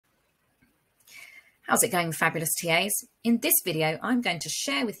How's it going, fabulous TAs? In this video, I'm going to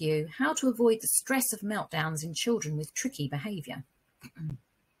share with you how to avoid the stress of meltdowns in children with tricky behaviour.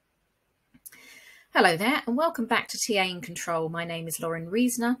 Hello there and welcome back to TA in Control. My name is Lauren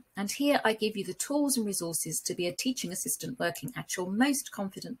Reasoner and here I give you the tools and resources to be a teaching assistant working at your most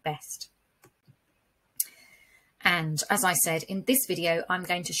confident best. And as I said, in this video, I'm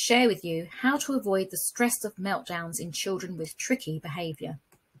going to share with you how to avoid the stress of meltdowns in children with tricky behaviour.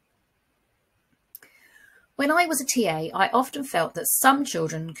 When I was a TA, I often felt that some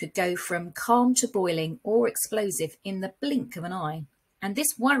children could go from calm to boiling or explosive in the blink of an eye. And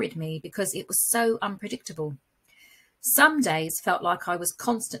this worried me because it was so unpredictable. Some days felt like I was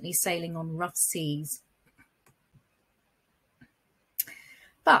constantly sailing on rough seas.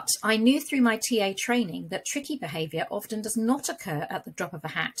 But I knew through my TA training that tricky behaviour often does not occur at the drop of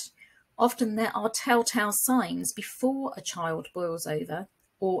a hat. Often there are telltale signs before a child boils over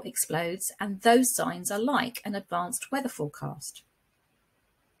or explodes, and those signs are like an advanced weather forecast.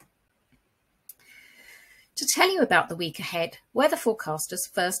 To tell you about the week ahead, weather forecasters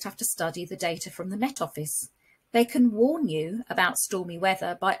first have to study the data from the Met Office. They can warn you about stormy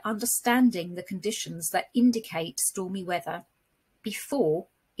weather by understanding the conditions that indicate stormy weather before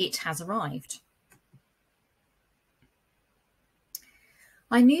it has arrived.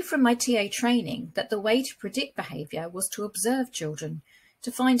 I knew from my TA training that the way to predict behaviour was to observe children,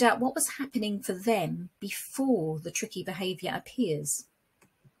 to find out what was happening for them before the tricky behaviour appears.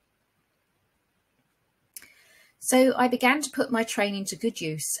 So I began to put my training to good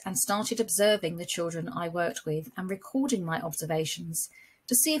use and started observing the children I worked with and recording my observations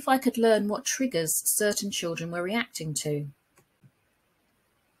to see if I could learn what triggers certain children were reacting to.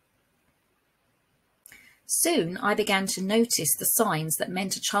 Soon I began to notice the signs that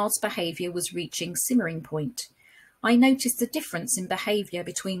meant a child's behaviour was reaching simmering point. I noticed the difference in behaviour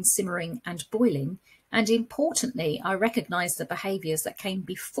between simmering and boiling, and importantly, I recognised the behaviours that came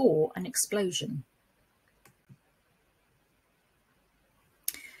before an explosion.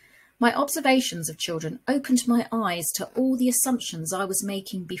 My observations of children opened my eyes to all the assumptions I was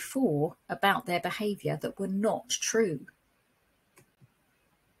making before about their behaviour that were not true.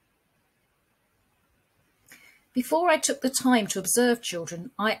 Before I took the time to observe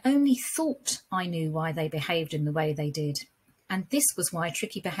children, I only thought I knew why they behaved in the way they did, and this was why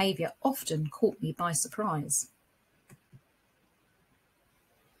tricky behaviour often caught me by surprise.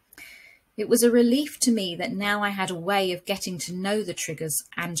 It was a relief to me that now I had a way of getting to know the triggers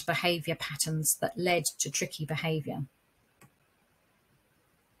and behaviour patterns that led to tricky behaviour.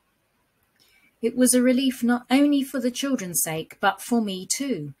 It was a relief not only for the children's sake, but for me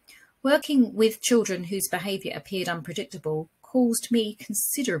too. Working with children whose behaviour appeared unpredictable caused me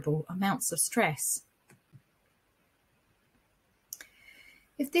considerable amounts of stress.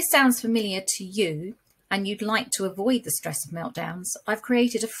 If this sounds familiar to you and you'd like to avoid the stress of meltdowns, I've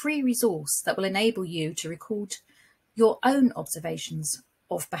created a free resource that will enable you to record your own observations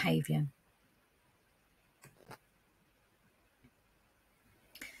of behaviour.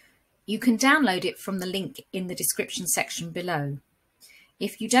 You can download it from the link in the description section below.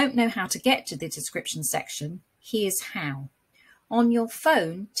 If you don't know how to get to the description section, here's how. On your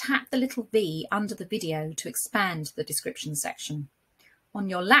phone, tap the little V under the video to expand the description section. On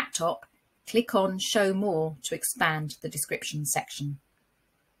your laptop, click on Show More to expand the description section.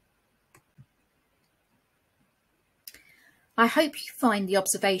 I hope you find the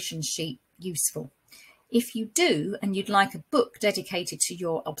observation sheet useful. If you do, and you'd like a book dedicated to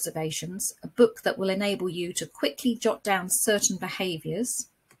your observations, a book that will enable you to quickly jot down certain behaviours,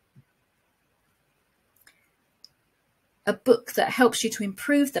 a book that helps you to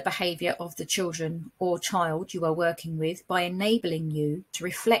improve the behaviour of the children or child you are working with by enabling you to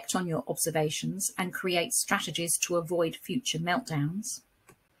reflect on your observations and create strategies to avoid future meltdowns.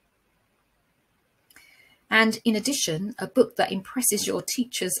 And in addition, a book that impresses your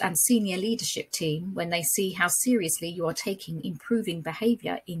teachers and senior leadership team when they see how seriously you are taking improving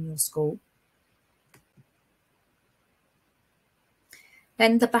behaviour in your school.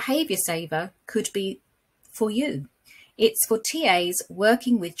 Then the Behaviour Saver could be for you. It's for TAs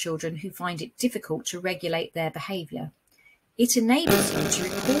working with children who find it difficult to regulate their behaviour. It enables you to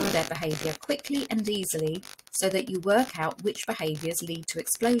record their behaviour quickly and easily so that you work out which behaviours lead to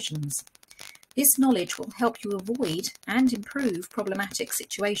explosions. This knowledge will help you avoid and improve problematic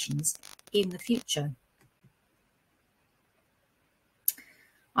situations in the future.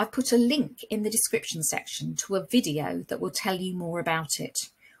 I've put a link in the description section to a video that will tell you more about it,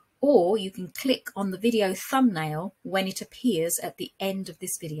 or you can click on the video thumbnail when it appears at the end of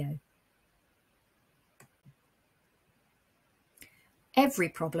this video. Every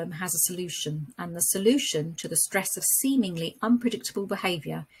problem has a solution, and the solution to the stress of seemingly unpredictable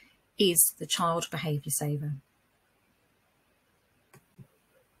behaviour is the Child Behaviour Saver.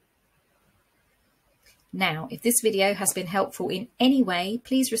 Now, if this video has been helpful in any way,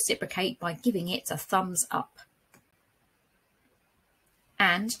 please reciprocate by giving it a thumbs up.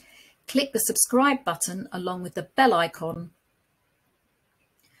 And click the subscribe button along with the bell icon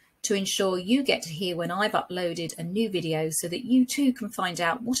to ensure you get to hear when I've uploaded a new video, so that you too can find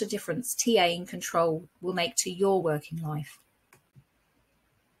out what a difference TA in control will make to your working life.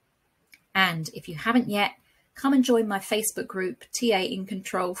 And if you haven't yet, come and join my Facebook group, TA in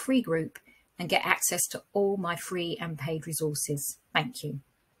Control Free Group, and get access to all my free and paid resources. Thank you.